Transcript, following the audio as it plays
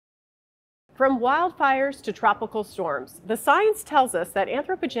From wildfires to tropical storms, the science tells us that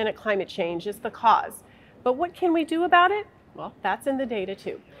anthropogenic climate change is the cause. But what can we do about it? Well, that's in the data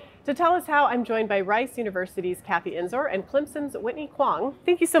too. To tell us how, I'm joined by Rice University's Kathy Ensor and Clemson's Whitney Huang.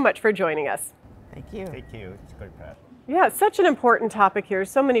 Thank you so much for joining us. Thank you. Thank you. It's a great pleasure. Yeah, it's such an important topic here.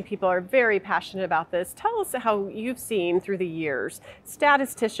 So many people are very passionate about this. Tell us how you've seen through the years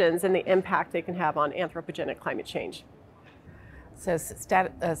statisticians and the impact they can have on anthropogenic climate change. So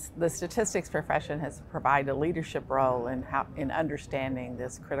the statistics profession has provided a leadership role in understanding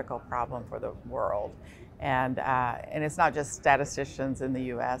this critical problem for the world. And it's not just statisticians in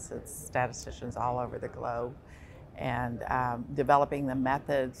the US, it's statisticians all over the globe. And developing the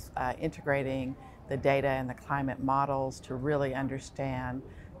methods, integrating the data and the climate models to really understand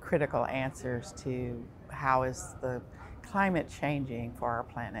critical answers to how is the climate changing for our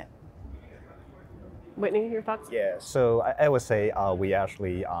planet. Whitney, your thoughts? Yeah, so I would say we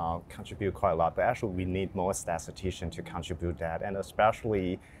actually contribute quite a lot, but actually we need more statisticians to contribute that, and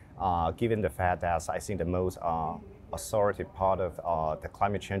especially given the fact that I think the most authoritative part of the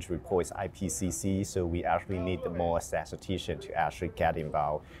climate change report is IPCC, so we actually need more statisticians to actually get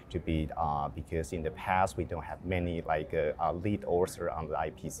involved to be, because in the past we don't have many like a lead author on the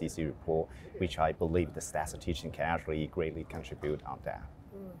IPCC report, which I believe the statistician can actually greatly contribute on that.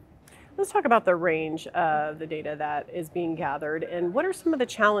 Let's talk about the range of the data that is being gathered and what are some of the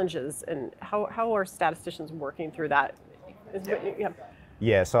challenges and how are statisticians working through that?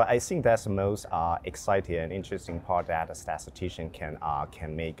 Yeah, so I think that's the most exciting and interesting part that a statistician can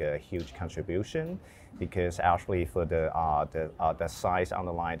make a huge contribution, because actually for the science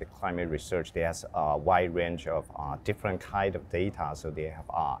underlying the climate research, there's a wide range of different kind of data. So they have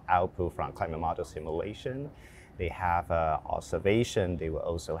output from climate model simulation. They have observation. They will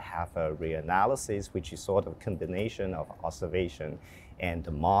also have a reanalysis, which is sort of a combination of observation and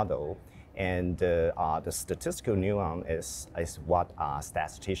the model. And the statistical nuance is what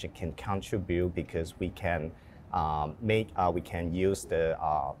statistician can contribute, because we can we can use the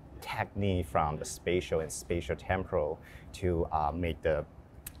technique from the spatial and spatial temporal to make the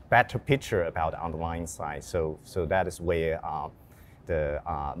better picture about the underlying science. So that is where the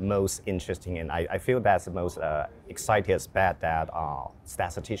most interesting, and I feel that's the most exciting aspect that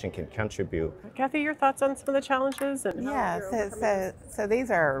statistician can contribute. Kathy, your thoughts on some of the challenges? And so these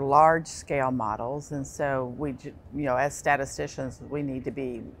are large-scale models, and so we, as statisticians, we need to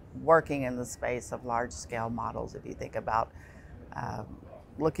be working in the space of large-scale models. If you think about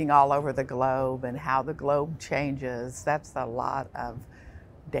looking all over the globe and how the globe changes, that's a lot of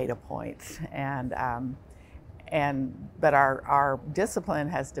data points. But our discipline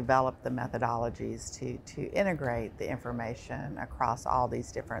has developed the methodologies to integrate the information across all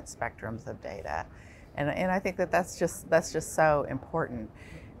these different spectrums of data, and I think that's just so important.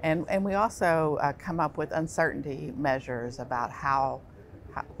 And we also come up with uncertainty measures about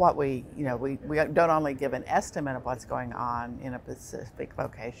what we don't only give an estimate of what's going on in a specific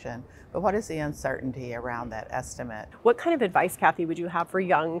location, but what is the uncertainty around that estimate. What kind of advice, Kathy, would you have for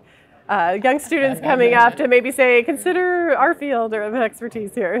young students coming up to maybe say, consider our field of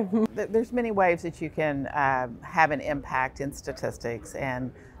expertise here? There's many ways that you can have an impact in statistics,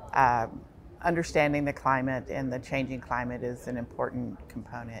 and understanding the climate and the changing climate is an important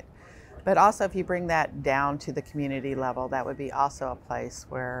component. But also, if you bring that down to the community level, that would be also a place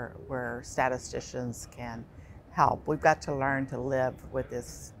where statisticians can help. We've got to learn to live with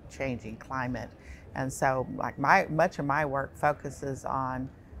this changing climate. And so like much of my work focuses on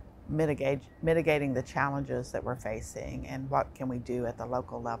mitigating the challenges that we're facing and what can we do at the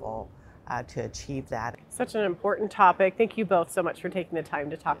local level to achieve that. Such an important topic. Thank you both so much for taking the time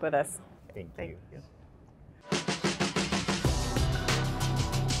to talk with us. Thank you.